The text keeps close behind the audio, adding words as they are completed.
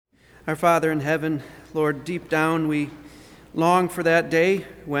Our Father in heaven, Lord, deep down we long for that day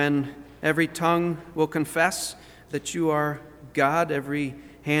when every tongue will confess that you are God, every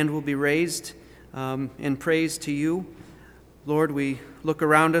hand will be raised in praise to you. Lord, we look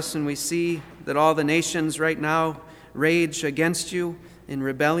around us and we see that all the nations right now rage against you in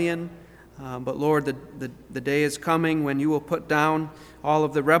rebellion. But Lord, the day is coming when you will put down all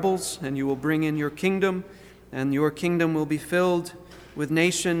of the rebels and you will bring in your kingdom, and your kingdom will be filled with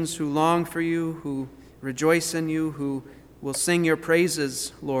nations who long for you, who rejoice in you, who will sing your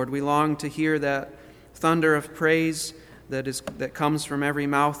praises, Lord. We long to hear that thunder of praise that comes from every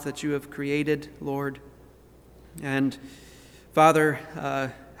mouth that you have created, Lord. And Father,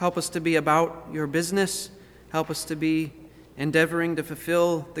 help us to be about your business. Help us to be endeavoring to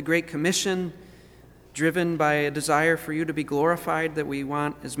fulfill the Great Commission, driven by a desire for you to be glorified, that we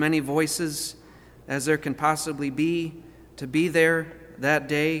want as many voices as there can possibly be to be there that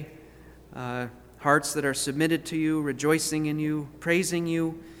day, hearts that are submitted to you, rejoicing in you, praising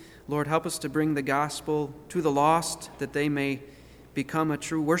you. Lord, help us to bring the gospel to the lost, that they may become a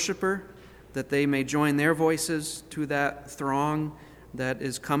true worshiper, that they may join their voices to that throng that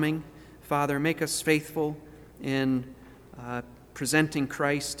is coming. Father, make us faithful in presenting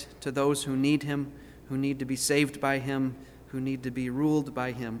Christ to those who need him, who need to be saved by him, who need to be ruled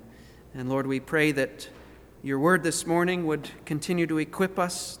by him. And Lord, we pray that your word this morning would continue to equip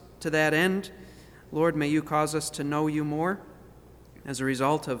us to that end. Lord, may you cause us to know you more as a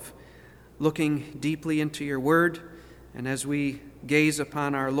result of looking deeply into your word. And as we gaze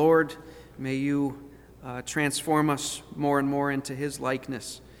upon our Lord, may you transform us more and more into his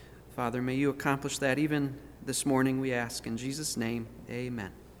likeness. Father, may you accomplish that even this morning, we ask. In Jesus' name,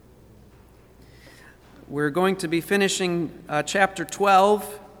 amen. We're going to be finishing chapter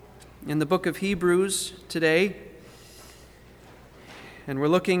 12 in the book of Hebrews today. And we're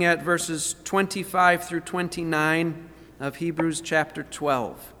looking at verses 25 through 29 of Hebrews chapter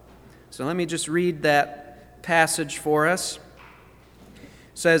 12. So let me just read that passage for us. It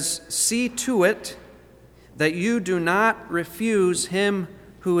says, "See to it that you do not refuse him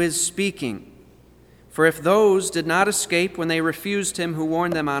who is speaking. For if those did not escape when they refused him who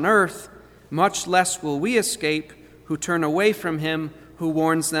warned them on earth, much less will we escape who turn away from him who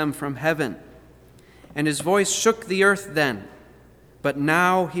warns them from heaven. And his voice shook the earth then, but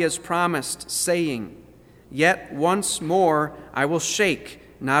now he has promised, saying, Yet once more I will shake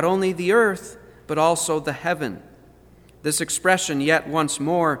not only the earth, but also the heaven. This expression, yet once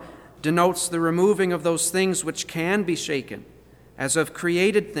more, denotes the removing of those things which can be shaken, as of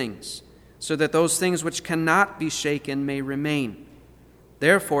created things, so that those things which cannot be shaken may remain.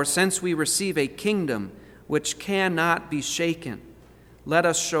 Therefore, since we receive a kingdom which cannot be shaken, let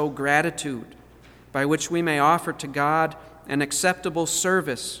us show gratitude, by which we may offer to God an acceptable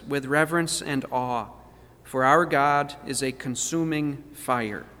service with reverence and awe, for our God is a consuming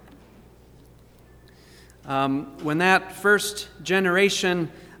fire." When that first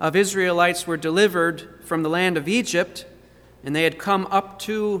generation of Israelites were delivered from the land of Egypt, and they had come up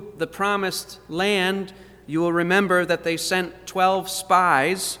to the promised land, you will remember that they sent 12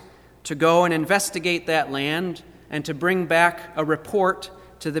 spies to go and investigate that land and to bring back a report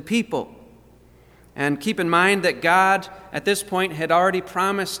to the people. And keep in mind that God, at this point, had already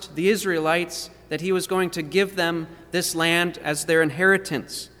promised the Israelites that he was going to give them this land as their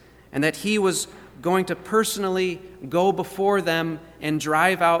inheritance, and that he was going to personally go before them and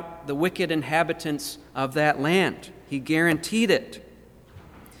drive out the wicked inhabitants of that land. He guaranteed it.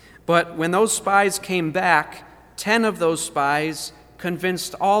 But when those spies came back, 10 of those spies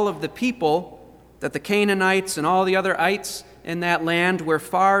convinced all of the people that the Canaanites and all the other ites in that land were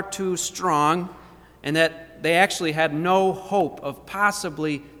far too strong, and that they actually had no hope of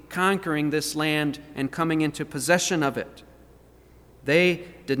possibly conquering this land and coming into possession of it. They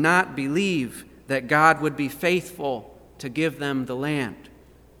did not believe that God would be faithful to give them the land.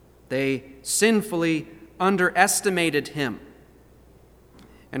 They sinfully underestimated him.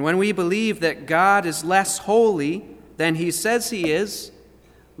 And when we believe that God is less holy than he says he is,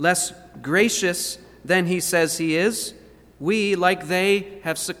 less gracious than he says he is, we, like they,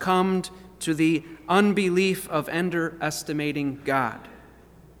 have succumbed to the unbelief of underestimating God.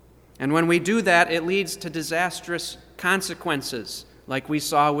 And when we do that, it leads to disastrous consequences, like we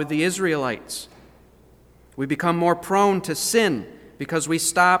saw with the Israelites. We become more prone to sin because we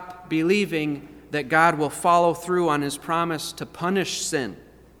stop believing that God will follow through on his promise to punish sin.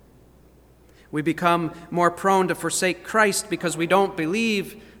 We become more prone to forsake Christ because we don't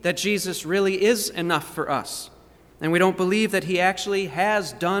believe that Jesus really is enough for us. And we don't believe that he actually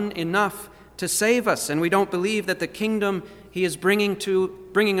has done enough to save us. And we don't believe that the kingdom he is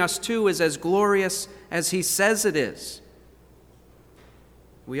bringing us to is as glorious as he says it is.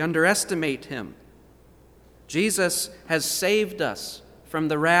 We underestimate him. Jesus has saved us from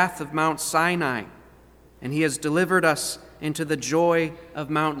the wrath of Mount Sinai, and he has delivered us into the joy of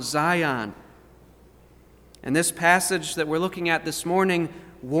Mount Zion. And this passage that we're looking at this morning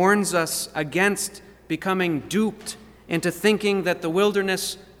warns us against becoming duped into thinking that the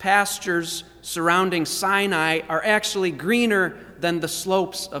wilderness pastures surrounding Sinai are actually greener than the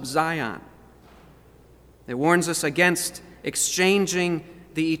slopes of Zion. It warns us against exchanging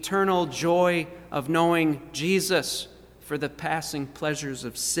the eternal joy of knowing Jesus for the passing pleasures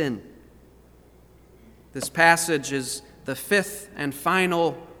of sin. This passage is the fifth and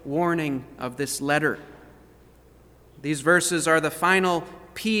final warning of this letter. These verses are the final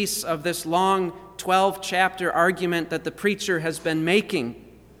piece of this long 12-chapter argument that the preacher has been making.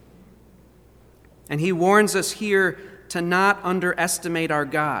 And he warns us here to not underestimate our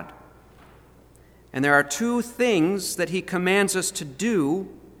God. And there are two things that he commands us to do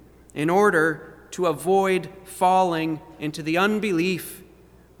in order to avoid falling into the unbelief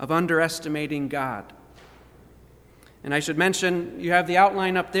of underestimating God. And I should mention, you have the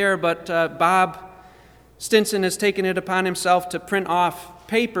outline up there, but Bob Stinson has taken it upon himself to print off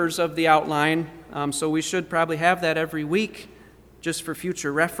papers of the outline, so we should probably have that every week just for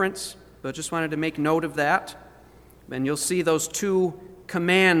future reference, but just wanted to make note of that. And you'll see those two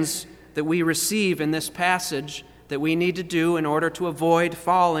commands that we receive in this passage that we need to do in order to avoid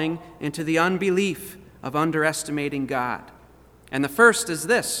falling into the unbelief of underestimating God. And the first is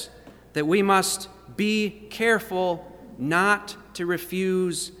this, that we must be careful not to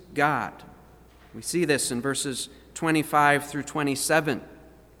refuse God. We see this in verses 25 through 27.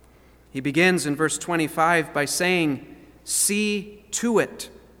 He begins in verse 25 by saying, "See to it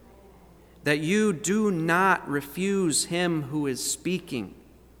that you do not refuse him who is speaking."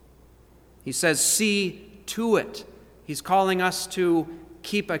 He says, see to it. He's calling us to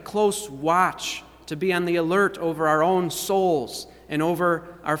keep a close watch, to be on the alert over our own souls and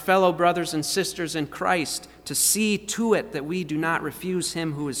over our fellow brothers and sisters in Christ, to see to it that we do not refuse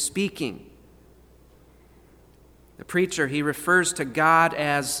him who is speaking. The preacher, he refers to God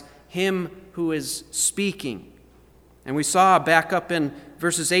as him who is speaking. And we saw back up in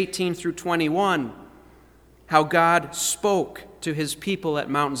verses 18 through 21 how God spoke to his people at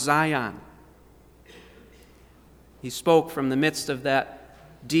Mount Zion. He spoke from the midst of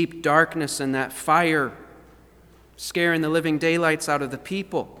that deep darkness and that fire, scaring the living daylights out of the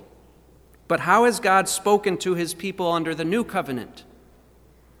people. But how has God spoken to his people under the new covenant?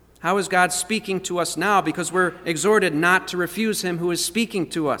 How is God speaking to us now? Because we're exhorted not to refuse him who is speaking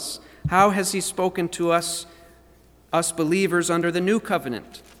to us. How has he spoken to us believers under the new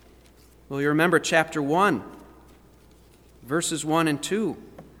covenant? Well, you remember chapter 1, verses 1 and 2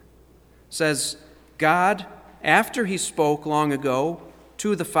 says, God, after he spoke long ago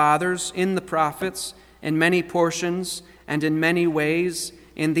to the fathers in the prophets in many portions and in many ways,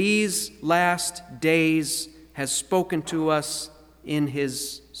 in these last days has spoken to us in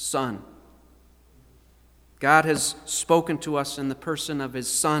his Son. God has spoken to us in the person of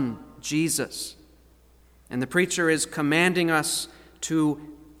his Son, Jesus. And the preacher is commanding us to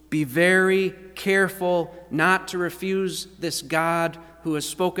be very careful not to refuse this God who has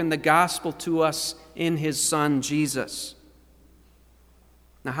spoken the gospel to us in his Son, Jesus.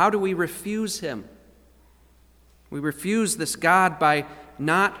 Now, how do we refuse him? We refuse this God by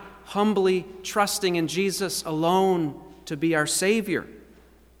not humbly trusting in Jesus alone to be our Savior.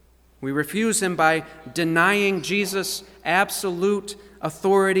 We refuse him by denying Jesus' absolute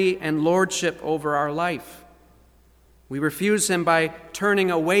authority and lordship over our life. We refuse him by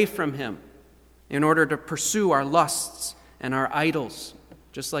turning away from him in order to pursue our lusts and our idols,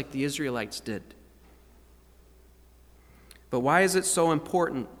 just like the Israelites did. But why is it so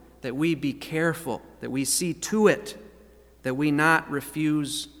important that we be careful, that we see to it, that we not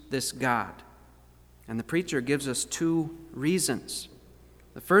refuse this God? And the preacher gives us two reasons.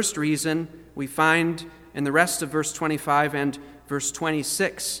 The first reason we find in the rest of verse 25 and verse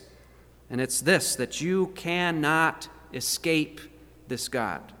 26, and it's this, that you cannot escape this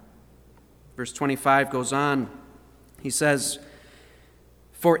God. Verse 25 goes on. He says,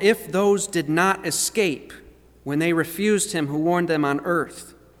 "For if those did not escape when they refused him who warned them on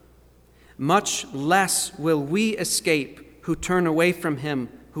earth, much less will we escape who turn away from him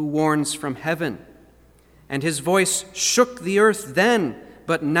who warns from heaven. And his voice shook the earth then,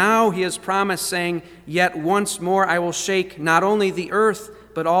 but now he has promised, saying, Yet once more I will shake not only the earth,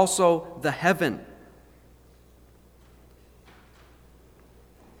 but also the heaven."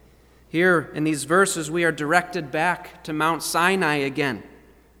 Here in these verses, we are directed back to Mount Sinai again.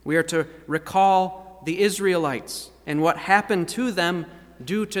 We are to recall the Israelites and what happened to them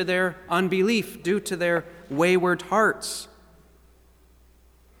due to their unbelief, due to their wayward hearts.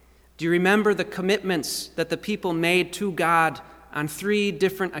 Do you remember the commitments that the people made to God on 3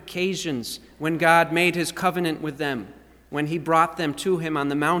 different occasions when God made his covenant with them, when he brought them to him on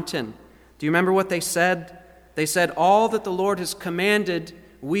the mountain? Do you remember what they said? They said, all that the Lord has commanded,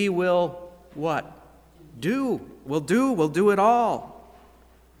 we will what? Do. We'll do it all.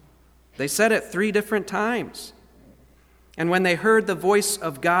 They said it 3 different times. And when they heard the voice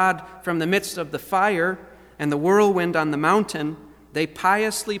of God from the midst of the fire and the whirlwind on the mountain, they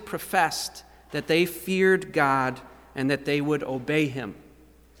piously professed that they feared God and that they would obey him.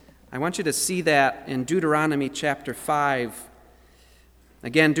 I want you to see that in Deuteronomy chapter 5.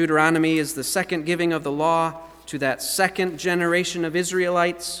 Again, Deuteronomy is the second giving of the law to that second generation of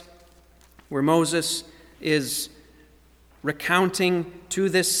Israelites, where Moses is recounting to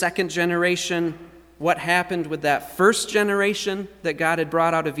this second generation what happened with that first generation that God had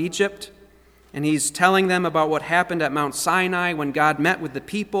brought out of Egypt. And he's telling them about what happened at Mount Sinai when God met with the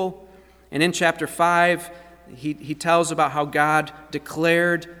people. And in chapter 5, he tells about how God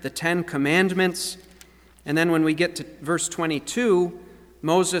declared the 10 commandments. And then when we get to verse 22,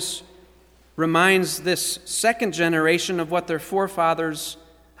 Moses reminds this second generation of what their forefathers,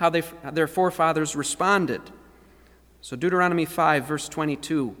 how their forefathers responded. So Deuteronomy 5, verse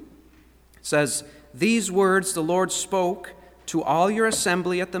 22 says, "These words the Lord spoke to all your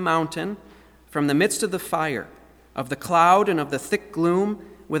assembly at the mountain from the midst of the fire, of the cloud and of the thick gloom,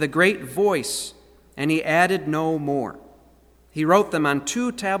 with a great voice, and he added no more. He wrote them on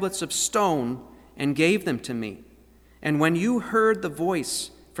 2 tablets of stone and gave them to me. And when you heard the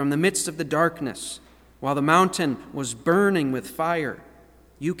voice from the midst of the darkness, while the mountain was burning with fire,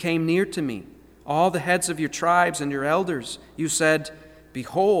 you came near to me, all the heads of your tribes and your elders. You said,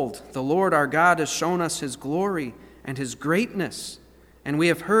 'Behold, the Lord our God has shown us his glory and his greatness, and we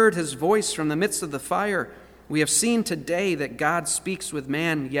have heard his voice from the midst of the fire. We have seen today that God speaks with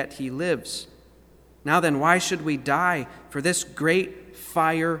man, yet he lives. Now then, why should we die? For this great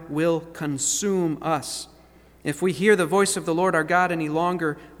fire will consume us. If we hear the voice of the Lord our God any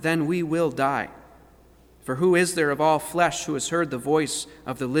longer, then we will die. For who is there of all flesh who has heard the voice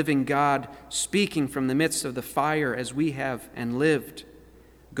of the living God speaking from the midst of the fire as we have and lived?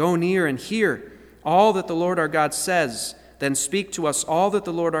 Go near and hear all that the Lord our God says. Then speak to us all that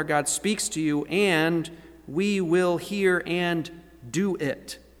the Lord our God speaks to you, and we will hear and do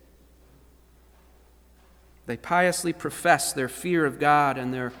it." They piously profess their fear of God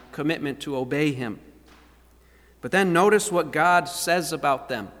and their commitment to obey him. But then notice what God says about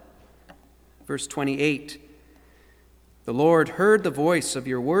them. Verse 28, "The Lord heard the voice of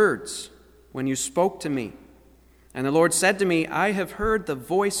your words when you spoke to me. And the Lord said to me, I have heard the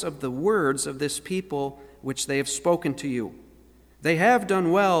voice of the words of this people which they have spoken to you. They have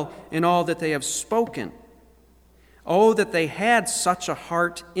done well in all that they have spoken. Oh, that they had such a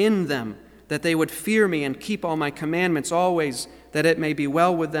heart in them, that they would fear me and keep all my commandments always, that it may be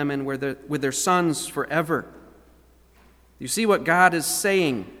well with them and with their sons forever." You see what God is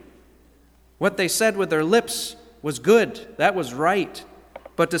saying. What they said with their lips was good. That was right.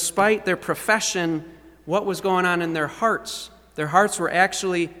 But despite their profession, what was going on in their hearts? Their hearts were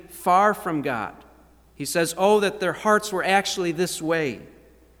actually far from God. He says, oh, that their hearts were actually this way.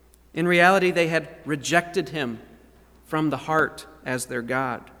 In reality, they had rejected him from the heart as their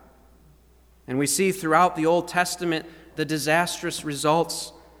God. And we see throughout the Old Testament the disastrous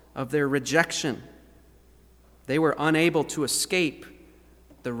results of their rejection. They were unable to escape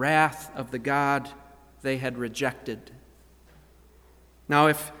the wrath of the God they had rejected. Now,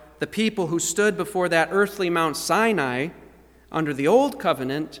 if the people who stood before that earthly Mount Sinai under the Old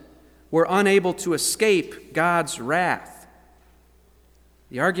Covenant were unable to escape God's wrath,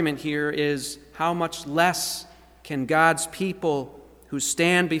 the argument here is how much less can God's people who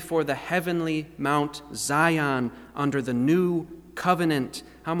stand before the heavenly Mount Zion under the new covenant,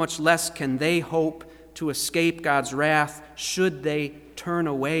 how much less can they hope to escape God's wrath should they turn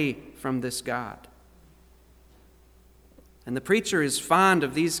away from this God? And the preacher is fond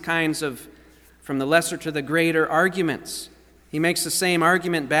of these kinds of, from the lesser to the greater, arguments. He makes the same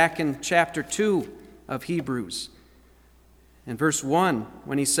argument back in chapter 2 of Hebrews. In verse 1,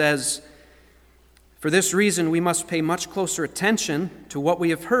 when he says, "For this reason we must pay much closer attention to what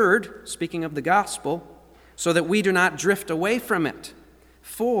we have heard," speaking of the gospel, "so that we do not drift away from it.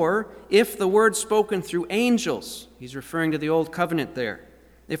 For if the word spoken through angels," he's referring to the old covenant there,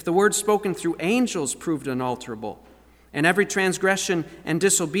 "if the word spoken through angels proved unalterable, and every transgression and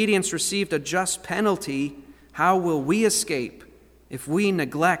disobedience received a just penalty, how will we escape if we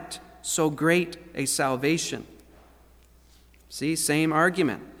neglect so great a salvation? See, same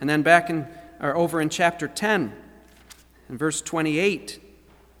argument. And then over in chapter 10, in verse 28,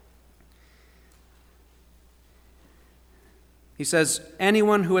 he says,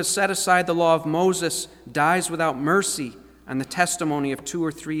 anyone who has set aside the law of Moses dies without mercy on the testimony of 2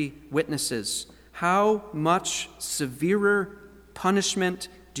 or 3 witnesses. How much severer punishment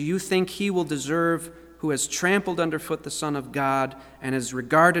do you think he will deserve who has trampled underfoot the Son of God and has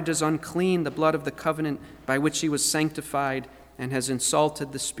regarded as unclean the blood of the covenant by which he was sanctified and has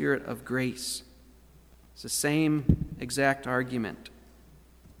insulted the Spirit of grace? It's the same exact argument.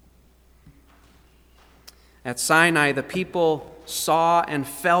 At Sinai, the people saw and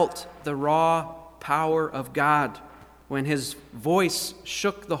felt the raw power of God when his voice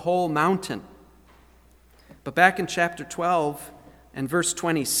shook the whole mountain. But back in chapter 12 and verse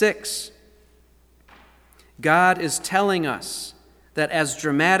 26, God is telling us that as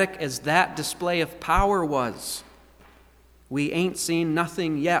dramatic as that display of power was, we ain't seen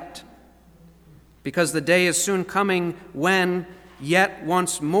nothing yet. Because the day is soon coming when, yet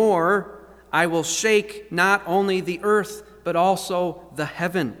once more, I will shake not only the earth, but also the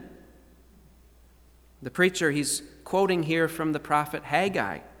heaven. The preacher, he's quoting here from the prophet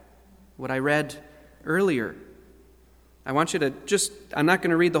Haggai, what I read earlier. I want you to I'm not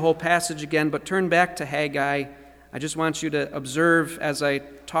going to read the whole passage again, but turn back to Haggai. I just want you to observe as I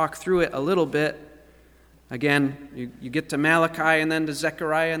talk through it a little bit. Again, you get to Malachi and then to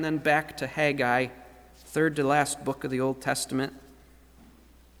Zechariah and then back to Haggai, third to last book of the Old Testament.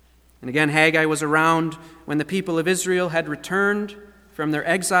 And again, Haggai was around when the people of Israel had returned from their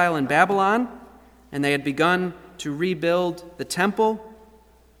exile in Babylon, and they had begun to rebuild the temple.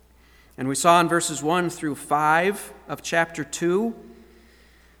 And we saw in verses 1 through 5 of chapter 2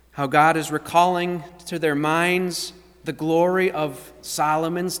 how God is recalling to their minds the glory of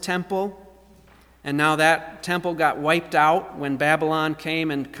Solomon's temple. And now that temple got wiped out when Babylon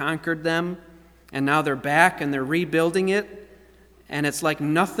came and conquered them. And now they're back and they're rebuilding it. And it's like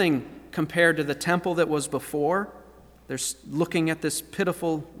nothing compared to the temple that was before. They're looking at this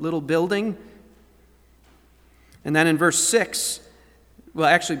pitiful little building. And then in verse 5,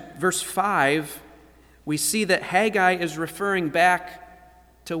 we see that Haggai is referring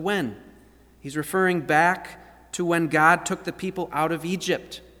back to when? He's referring back to when God took the people out of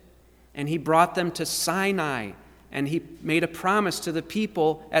Egypt and he brought them to Sinai, and he made a promise to the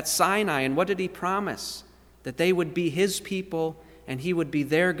people at Sinai. And what did he promise? That they would be his people and he would be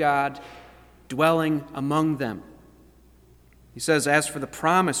their God, dwelling among them. He says, as for the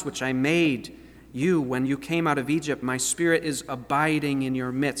promise which I made you when you came out of Egypt, my Spirit is abiding in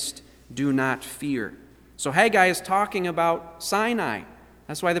your midst. Do not fear. So Haggai is talking about Sinai.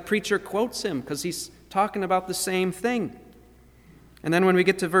 That's why the preacher quotes him, because he's talking about the same thing. And then when we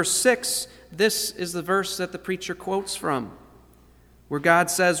get to verse 6, this is the verse that the preacher quotes from, where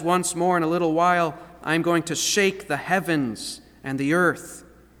God says once more, in a little while, I'm going to shake the heavens and the earth,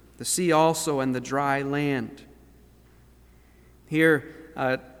 the sea also and the dry land. Here,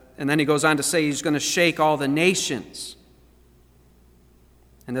 and then he goes on to say he's going to shake all the nations,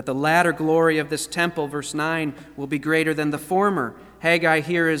 and that the latter glory of this temple, verse 9, will be greater than the former. Haggai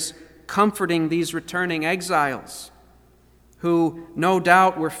here is comforting these returning exiles who no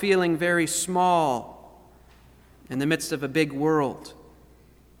doubt were feeling very small in the midst of a big world.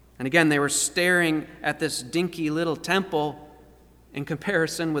 And again, they were staring at this dinky little temple in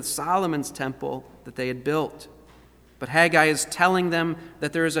comparison with Solomon's temple that they had built. But Haggai is telling them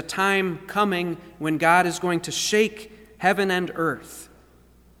that there is a time coming when God is going to shake heaven and earth.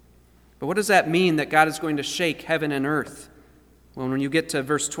 But what does that mean, that God is going to shake heaven and earth? Well, when you get to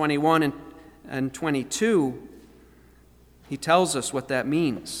verse 21 and 22, he tells us what that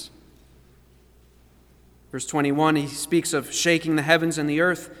means. Verse 21, he speaks of shaking the heavens and the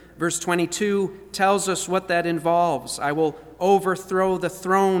earth. Verse 22 tells us what that involves. I will overthrow the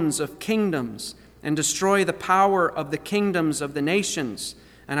thrones of kingdoms and destroy the power of the kingdoms of the nations.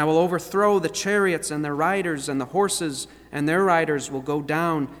 And I will overthrow the chariots and their riders, and the horses and their riders will go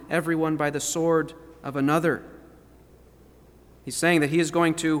down, everyone by the sword of another. He's saying that he is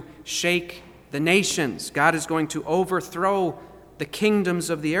going to shake the nations. God is going to overthrow the kingdoms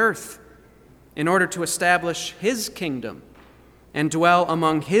of the earth in order to establish his kingdom and dwell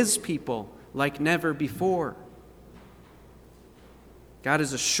among his people like never before. God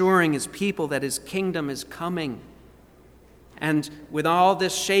is assuring his people that his kingdom is coming. And when all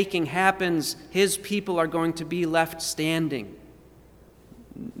this shaking happens, his people are going to be left standing.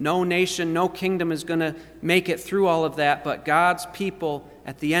 No nation, no kingdom is going to make it through all of that, but God's people,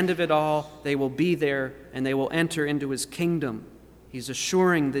 at the end of it all, they will be there and they will enter into his kingdom. He's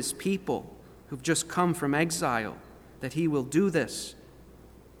assuring this people who've just come from exile that he will do this.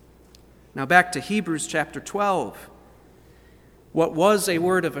 Now back to Hebrews chapter 12. What was a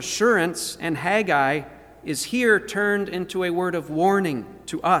word of assurance and Haggai is here turned into a word of warning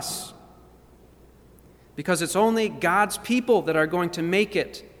to us. Because it's only God's people that are going to make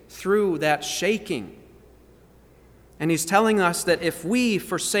it through that shaking. And he's telling us that if we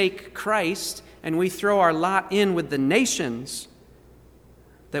forsake Christ and we throw our lot in with the nations,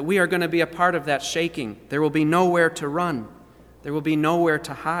 that we are going to be a part of that shaking. There will be nowhere to run. There will be nowhere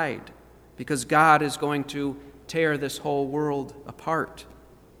to hide, because God is going to tear this whole world apart.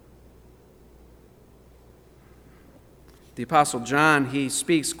 The Apostle John, he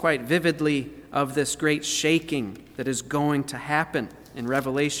speaks quite vividly of this great shaking that is going to happen in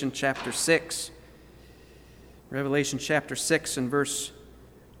Revelation chapter 6. Revelation chapter 6 and verse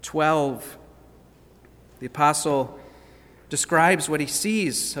 12. The apostle describes what he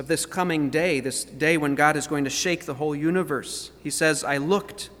sees of this coming day, this day when God is going to shake the whole universe. He says, I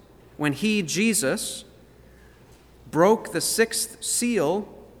looked when he, Jesus, broke the sixth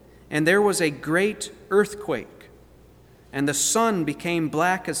seal, and there was a great earthquake. And the sun became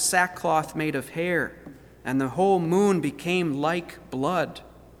black as sackcloth made of hair, and the whole moon became like blood.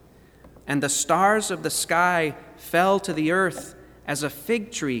 And the stars of the sky fell to the earth as a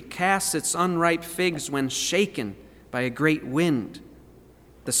fig tree casts its unripe figs when shaken by a great wind.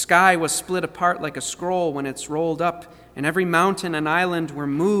 The sky was split apart like a scroll when it's rolled up, and every mountain and island were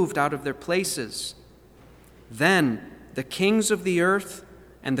moved out of their places. Then the kings of the earth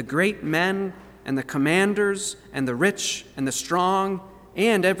and the great men and the commanders and the rich and the strong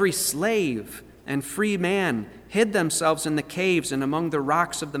and every slave and free man hid themselves in the caves and among the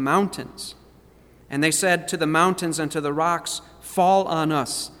rocks of the mountains. And they said to the mountains and to the rocks, fall on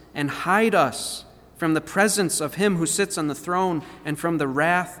us and hide us from the presence of him who sits on the throne and from the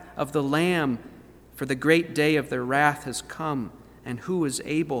wrath of the Lamb, for the great day of their wrath has come, and who is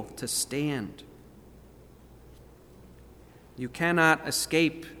able to stand? You cannot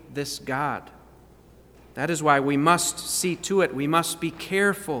escape this God. That is why we must see to it. We must be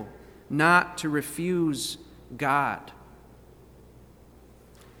careful not to refuse God.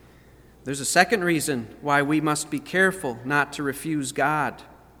 There's a second reason why we must be careful not to refuse God.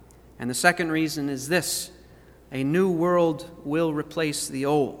 And the second reason is this: a new world will replace the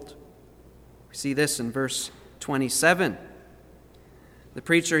old. We see this in verse 27. The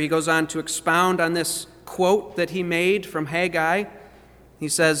preacher, he goes on to expound on this quote that he made from Haggai. He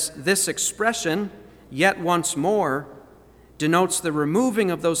says, this expression, yet once more, denotes the removing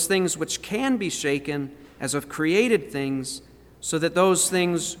of those things which can be shaken as of created things, so that those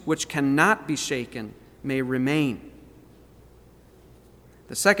things which cannot be shaken may remain.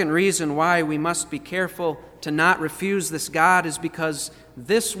 The second reason why we must be careful to not refuse this God is because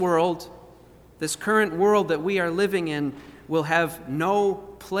this world, this current world that we are living in, will have no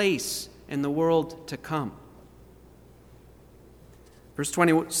place in the world to come. Verse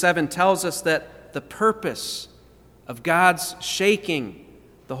 27 tells us that the purpose of God's shaking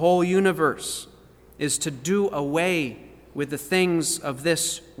the whole universe is to do away with the things of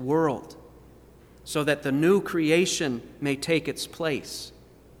this world, so that the new creation may take its place.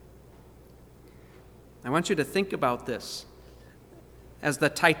 I want you to think about this. As the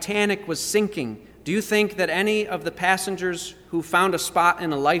Titanic was sinking, do you think that any of the passengers who found a spot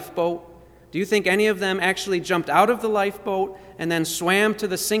in a lifeboat, do you think any of them actually jumped out of the lifeboat and then swam to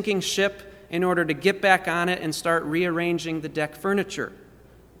the sinking ship in order to get back on it and start rearranging the deck furniture?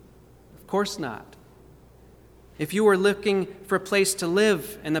 Of course not. If you were looking for a place to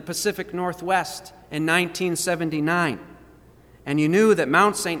live in the Pacific Northwest in 1979, and you knew that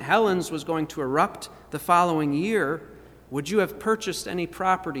Mount St. Helens was going to erupt the following year, would you have purchased any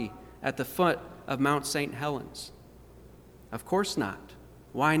property at the foot of Mount St. Helens? Of course not.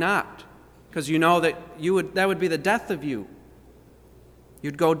 Why not? Because you know that that would be the death of you.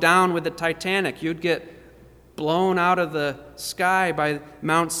 You'd go down with the Titanic. You'd get blown out of the sky by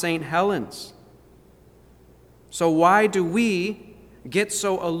Mount St. Helens. So why do we get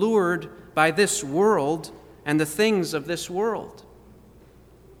so allured by this world and the things of this world?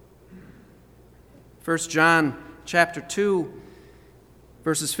 1 John chapter 2,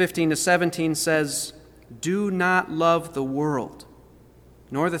 verses 15 to 17 says, do not love the world,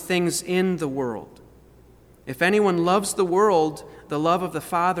 nor the things in the world. If anyone loves the world, the love of the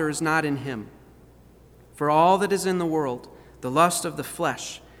Father is not in him. For all that is in the world, the lust of the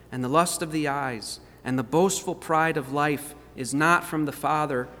flesh, and the lust of the eyes, and the boastful pride of life, is not from the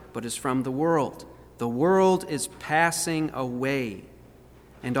Father, but is from the world. The world is passing away,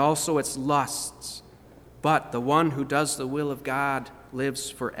 and also its lusts. But the one who does the will of God lives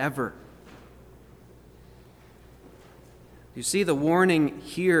forever. You see the warning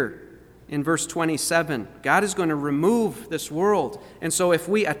here in verse 27. God is going to remove this world. And so if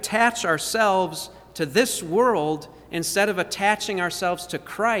we attach ourselves to this world instead of attaching ourselves to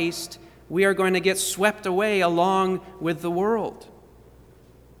Christ, we are going to get swept away along with the world.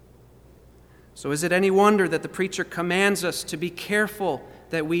 So is it any wonder that the preacher commands us to be careful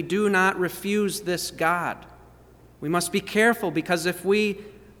that we do not refuse this God? We must be careful, because if we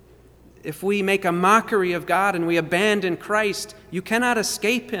make a mockery of God and we abandon Christ, you cannot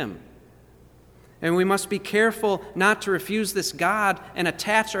escape him. And we must be careful not to refuse this God and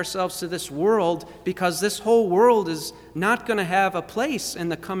attach ourselves to this world, because this whole world is not going to have a place in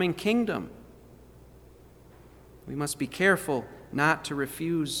the coming kingdom. We must be careful not to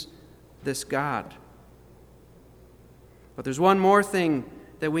refuse this God. But there's one more thing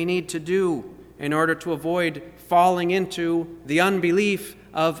that we need to do in order to avoid falling into the unbelief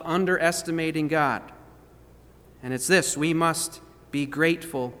of underestimating God. And it's this: we must be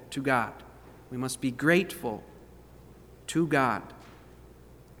grateful to God. We must be grateful to God.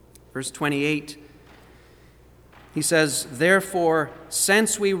 Verse 28, he says, "Therefore,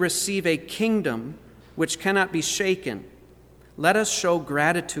 since we receive a kingdom which cannot be shaken, let us show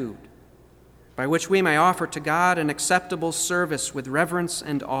gratitude, by which we may offer to God an acceptable service with reverence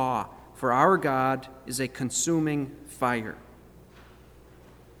and awe, for our God is a consuming fire."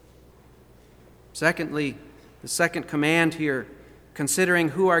 Secondly, the second command here, considering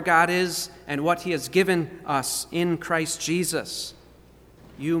who our God is and what he has given us in Christ Jesus,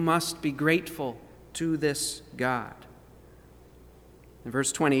 you must be grateful to this God. In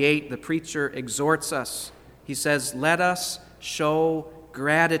verse 28, the preacher exhorts us. He says, "Let us show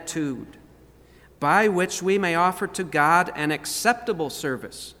gratitude, by which we may offer to God an acceptable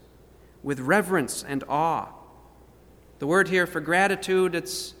service with reverence and awe." The word here for gratitude,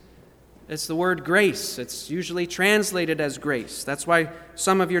 it's the word grace. It's usually translated as grace. That's why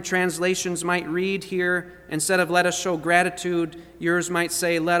some of your translations might read here, instead of "let us show gratitude," yours might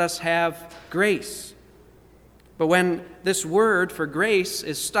say, "let us have grace." But when this word for grace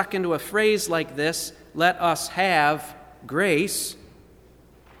is stuck into a phrase like this, "let us have grace,"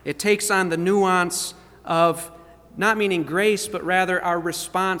 it takes on the nuance of not meaning grace, but rather our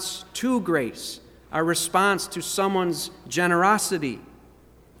response to grace, our response to someone's generosity.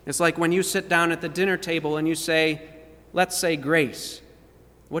 It's like when you sit down at the dinner table and you say, "Let's say grace."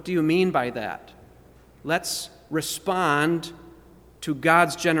 What do you mean by that? Let's respond to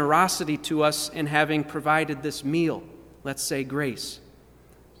God's generosity to us in having provided this meal. Let's say grace.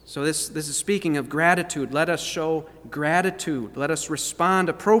 So this is speaking of gratitude. Let us show gratitude. Let us respond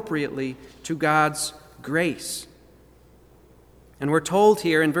appropriately to God's grace. And we're told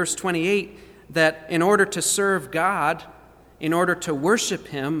here in verse 28 that in order to serve God, in order to worship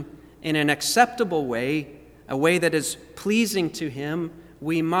him in an acceptable way, a way that is pleasing to him,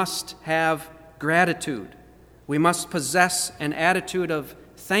 we must have gratitude. We must possess an attitude of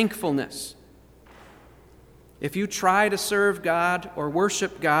thankfulness. If you try to serve God or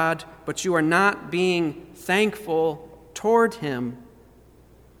worship God, but you are not being thankful toward him,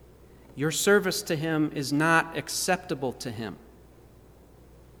 your service to him is not acceptable to him.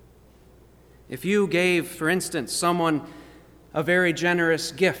 If you gave, for instance, someone a very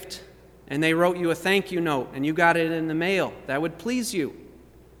generous gift, and they wrote you a thank you note, and you got it in the mail, that would please you.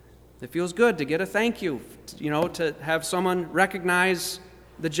 It feels good to get a thank you, to have someone recognize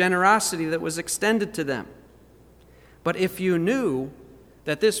the generosity that was extended to them. But if you knew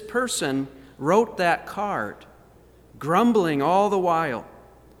that this person wrote that card, grumbling all the while,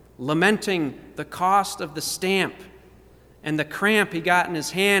 lamenting the cost of the stamp and the cramp he got in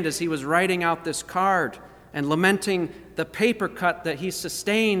his hand as he was writing out this card, and lamenting the paper cut that he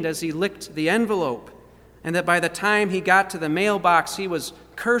sustained as he licked the envelope, and that by the time he got to the mailbox he was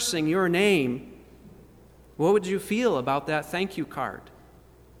cursing your name, what would you feel about that thank you card?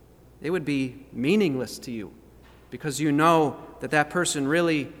 It would be meaningless to you, because you know that that person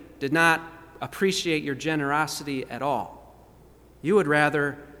really did not appreciate your generosity at all. You would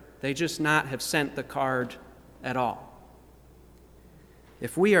rather they just not have sent the card at all.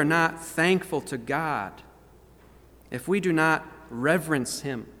 If we are not thankful to God, if we do not reverence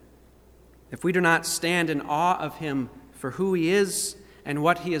him, if we do not stand in awe of him for who he is and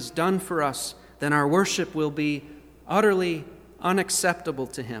what he has done for us, then our worship will be utterly unacceptable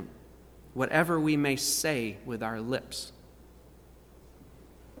to him, whatever we may say with our lips.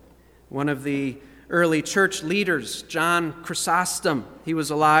 One of the early church leaders. John Chrysostom, he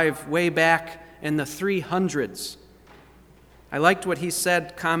was alive way back in the 300s. I liked what he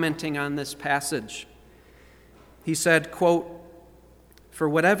said commenting on this passage. He said, quote, "For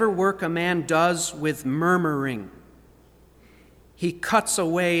whatever work a man does with murmuring, he cuts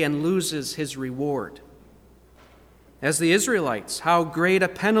away and loses his reward. As the Israelites, how great a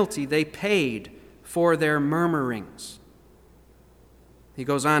penalty they paid for their murmurings." He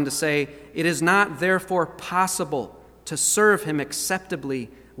goes on to say, "It is not therefore possible to serve him acceptably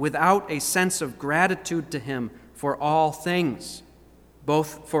without a sense of gratitude to him for all things,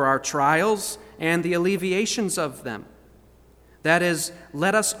 both for our trials and the alleviations of them. That is,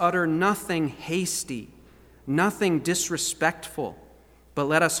 let us utter nothing hasty, nothing disrespectful, but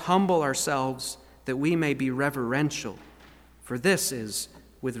let us humble ourselves that we may be reverential, for this is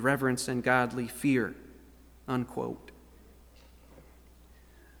with reverence and godly fear." Unquote.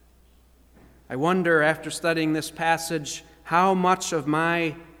 I wonder, after studying this passage, how much of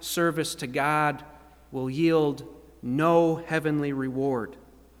my service to God will yield no heavenly reward,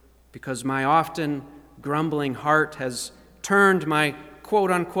 because my often grumbling heart has turned my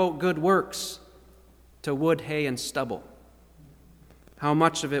quote-unquote good works to wood, hay, and stubble. How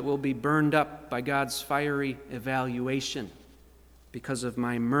much of it will be burned up by God's fiery evaluation because of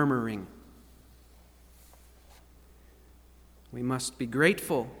my murmuring? We must be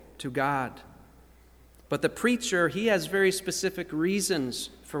grateful to God. But the preacher, he has very specific reasons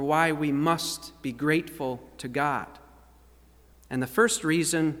for why we must be grateful to God. And the first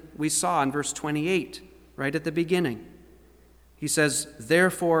reason we saw in verse 28, right at the beginning. He says,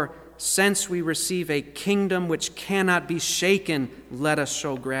 "Therefore, since we receive a kingdom which cannot be shaken, let us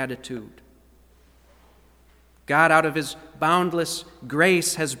show gratitude." God, out of his boundless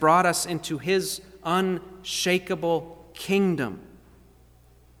grace, has brought us into his unshakable kingdom.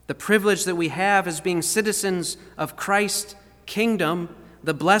 The privilege that we have as being citizens of Christ's kingdom,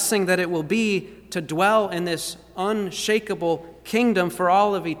 the blessing that it will be to dwell in this unshakable kingdom for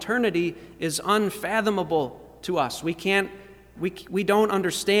all of eternity, is unfathomable to us. We don't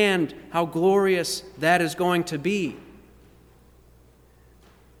understand how glorious that is going to be.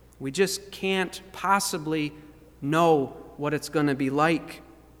 We just can't possibly know what it's going to be like.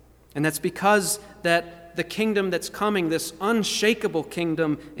 And that's because that the kingdom that's coming, this unshakable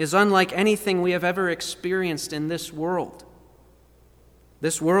kingdom, is unlike anything we have ever experienced in this world.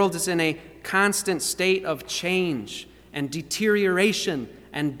 This world is in a constant state of change and deterioration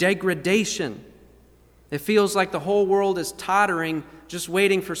and degradation. It feels like the whole world is tottering, just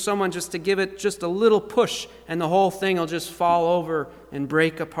waiting for someone just to give it just a little push, and the whole thing will just fall over and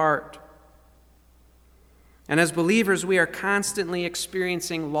break apart. And as believers, we are constantly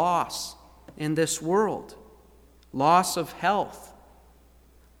experiencing loss in this world. Loss of health,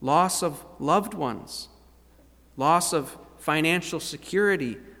 loss of loved ones, loss of financial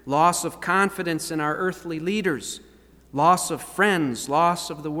security, loss of confidence in our earthly leaders, loss of friends, loss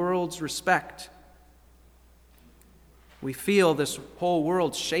of the world's respect. We feel this whole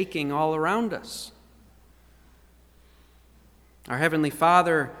world shaking all around us. Our Heavenly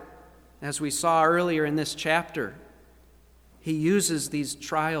Father, as we saw earlier in this chapter, he uses these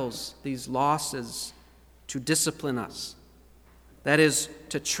trials, these losses, to discipline us. That is,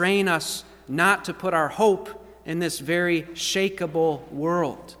 to train us not to put our hope in this very shakeable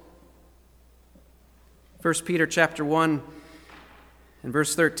world. 1 Peter chapter 1 and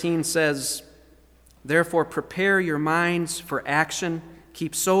verse 13 says, "Therefore prepare your minds for action,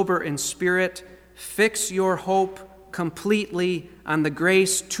 keep sober in spirit, fix your hope completely on the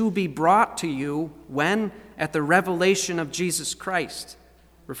grace to be brought to you when? At the revelation of Jesus Christ,"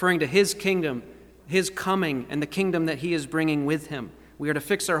 referring to his kingdom, his coming, and the kingdom that he is bringing with him. We are to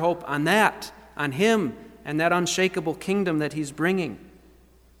fix our hope on that, on him, and that unshakable kingdom that he's bringing.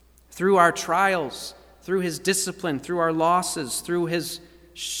 Through our trials, through his discipline, through our losses, through his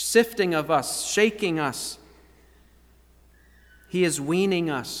sifting of us, shaking us, he is weaning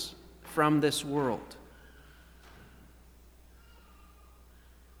us from this world.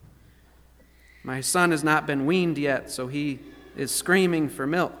 My son has not been weaned yet, so he is screaming for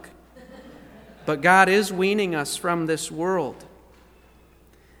milk. But God is weaning us from this world.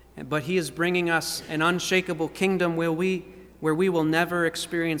 But he is bringing us an unshakable kingdom where we will never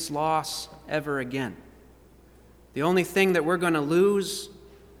experience loss ever again. The only thing that we're going to lose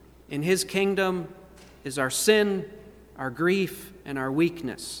in his kingdom is our sin, our grief, and our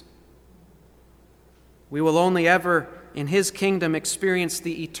weakness. We will only ever, in his kingdom, experience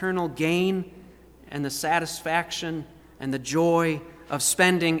the eternal gain and the satisfaction and the joy of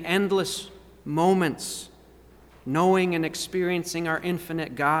spending endless moments knowing and experiencing our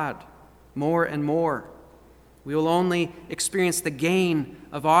infinite God, more and more. We will only experience the gain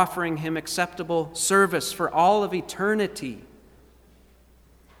of offering him acceptable service for all of eternity.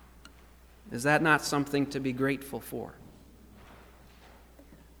 Is that not something to be grateful for?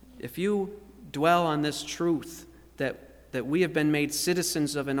 If you dwell on this truth that we have been made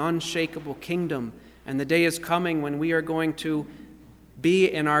citizens of an unshakable kingdom, and the day is coming when we are going to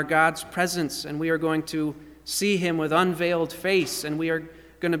be in our God's presence, and we are going to see him with unveiled face, and we are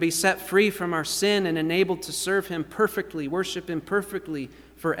going to be set free from our sin and enabled to serve him perfectly, worship him perfectly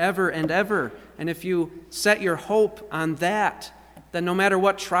forever and ever. And if you set your hope on that, then no matter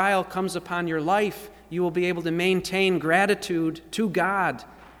what trial comes upon your life, you will be able to maintain gratitude to God,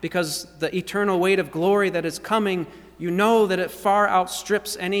 because the eternal weight of glory that is coming, you know that it far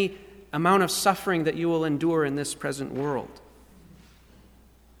outstrips any amount of suffering that you will endure in this present world.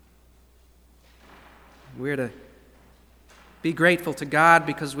 We're to be grateful to God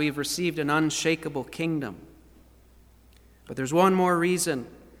because we've received an unshakable kingdom. But there's one more reason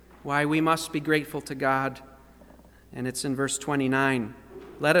why we must be grateful to God, and it's in verse 29.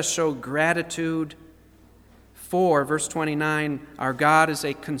 Let us show gratitude for, verse 29, our God is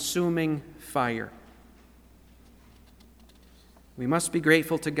a consuming fire. We must be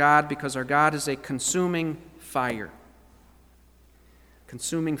grateful to God because our God is a consuming fire.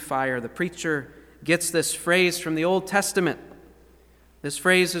 Consuming fire. The preacher gets this phrase from the Old Testament. This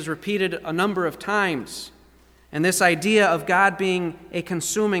phrase is repeated a number of times. And this idea of God being a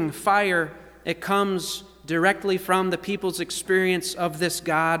consuming fire, it comes directly from the people's experience of this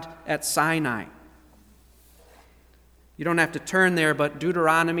God at Sinai. You don't have to turn there, but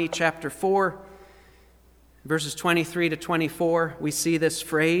Deuteronomy chapter 4, verses 23 to 24, we see this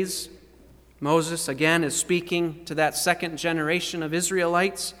phrase. Moses, again, is speaking to that second generation of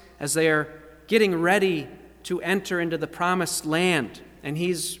Israelites as they are getting ready to enter into the promised land. And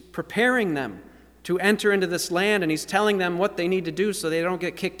he's preparing them to enter into this land, and he's telling them what they need to do so they don't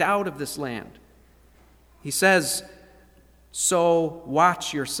get kicked out of this land. He says, "So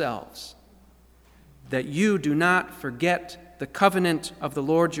watch yourselves, that you do not forget the covenant of the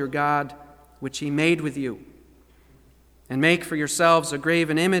Lord your God, which he made with you. And make for yourselves a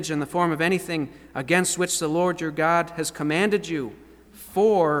graven image in the form of anything against which the Lord your God has commanded you.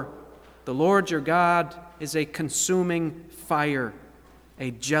 For the Lord your God is a consuming fire,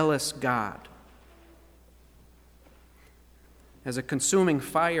 a jealous God." As a consuming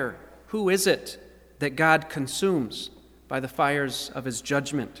fire, who is it that God consumes by the fires of his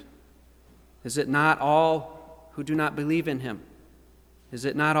judgment? Is it not all who do not believe in him? Is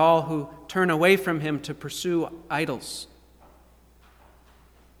it not all who turn away from him to pursue idols?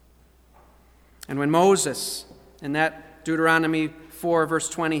 And when Moses, in that Deuteronomy 4, verse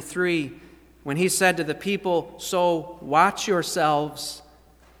 23, when he said to the people, "So watch yourselves,"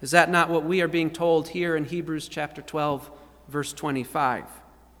 is that not what we are being told here in Hebrews chapter 12, verse 25? It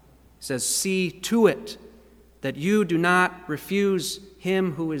says, "See to it that you do not refuse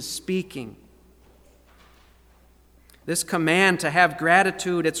him who is speaking." This command to have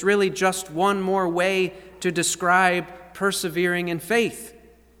gratitude, it's really just one more way to describe persevering in faith.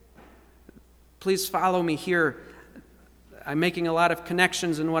 Please follow me here. I'm making a lot of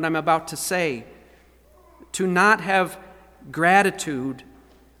connections in what I'm about to say. To not have gratitude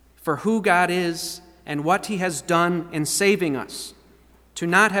for who God is and what he has done in saving us. To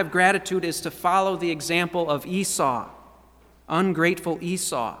not have gratitude is to follow the example of Esau, ungrateful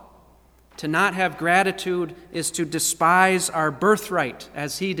Esau. To not have gratitude is to despise our birthright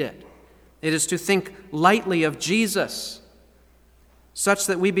as he did. It is to think lightly of Jesus, such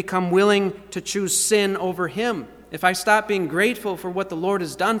that we become willing to choose sin over him. If I stop being grateful for what the Lord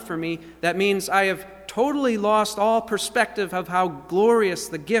has done for me, that means I have totally lost all perspective of how glorious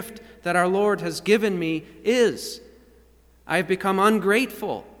the gift that our Lord has given me is. I have become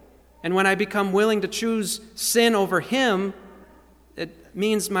ungrateful. And when I become willing to choose sin over him, it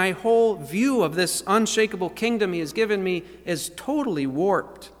means my whole view of this unshakable kingdom he has given me is totally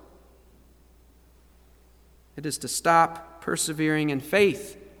warped. It is to stop persevering in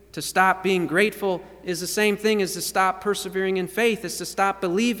faith. To stop being grateful is the same thing as to stop persevering in faith. It's to stop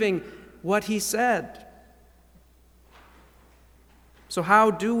believing what he said. So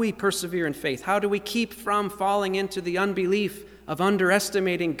how do we persevere in faith? How do we keep from falling into the unbelief of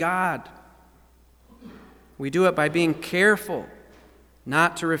underestimating God? We do it by being careful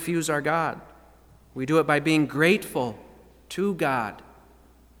not to refuse our God. We do it by being grateful to God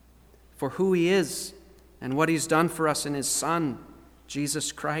for who he is and what he's done for us in his Son,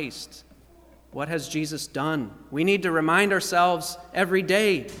 Jesus Christ. What has Jesus done? We need to remind ourselves every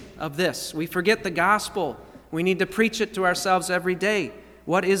day of this. We forget the gospel. We need to preach it to ourselves every day.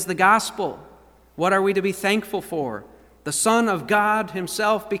 What is the gospel? What are we to be thankful for? The Son of God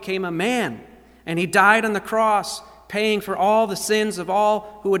himself became a man, and he died on the cross, paying for all the sins of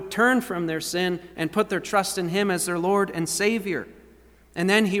all who would turn from their sin and put their trust in him as their Lord and Savior. And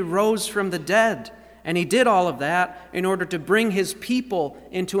then he rose from the dead, and he did all of that in order to bring his people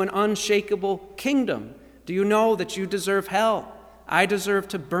into an unshakable kingdom. Do you know that you deserve hell? I deserve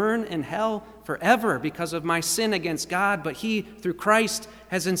to burn in hell forever because of my sin against God, but he, through Christ,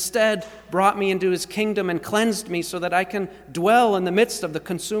 has instead brought me into his kingdom and cleansed me so that I can dwell in the midst of the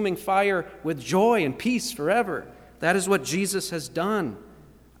consuming fire with joy and peace forever. That is what Jesus has done.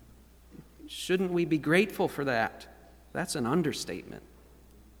 Shouldn't we be grateful for that? That's an understatement.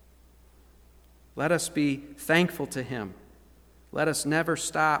 Let us be thankful to him. Let us never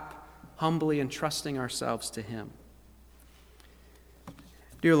stop humbly entrusting ourselves to him.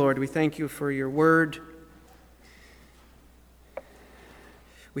 Dear Lord, we thank you for your word.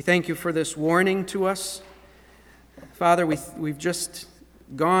 We thank you for this warning to us. Father, we've just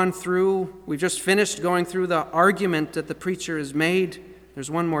finished going through the argument that the preacher has made. There's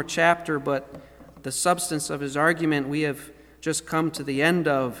one more chapter, but the substance of his argument we have just come to the end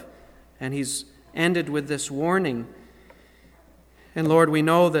of, and he's ended with this warning. And Lord, we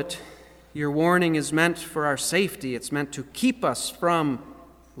know that your warning is meant for our safety. It's meant to keep us from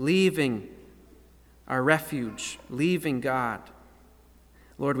leaving our refuge, leaving God.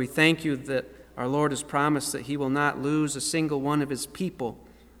 Lord, we thank you that our Lord has promised that he will not lose a single one of his people.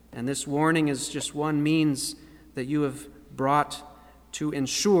 And this warning is just one means that you have brought to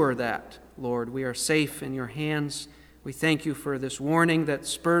ensure that, Lord, we are safe in your hands. We thank you for this warning that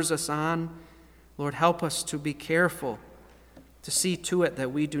spurs us on. Lord, help us to be careful, to see to it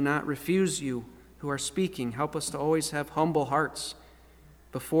that we do not refuse you who are speaking. Help us to always have humble hearts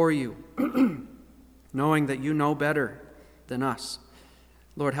before you, knowing that you know better than us.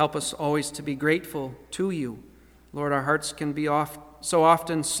 Lord, help us always to be grateful to you. Lord, our hearts can be so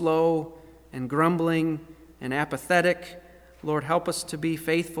often slow and grumbling and apathetic. Lord, help us to be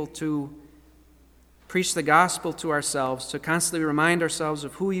faithful to preach the gospel to ourselves, to constantly remind ourselves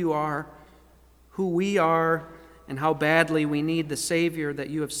of who you are, who we are, and how badly we need the Savior that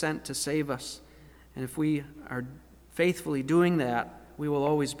you have sent to save us. And if we are faithfully doing that, we will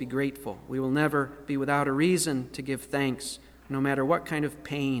always be grateful. We will never be without a reason to give thanks, no matter what kind of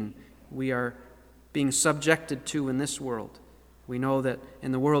pain we are being subjected to in this world. We know that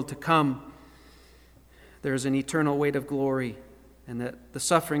in the world to come, there is an eternal weight of glory, and that the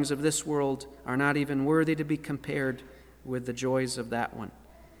sufferings of this world are not even worthy to be compared with the joys of that one.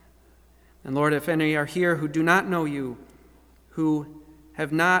 And Lord, if any are here who do not know you, who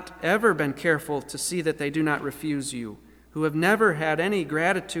have not ever been careful to see that they do not refuse you, who have never had any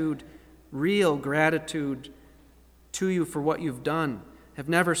gratitude, real gratitude to you for what you've done, have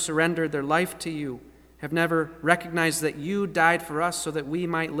never surrendered their life to you, have never recognized that you died for us so that we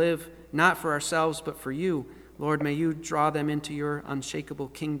might live not for ourselves but for you, Lord, may you draw them into your unshakable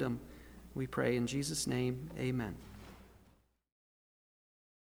kingdom. We pray in Jesus' name, amen.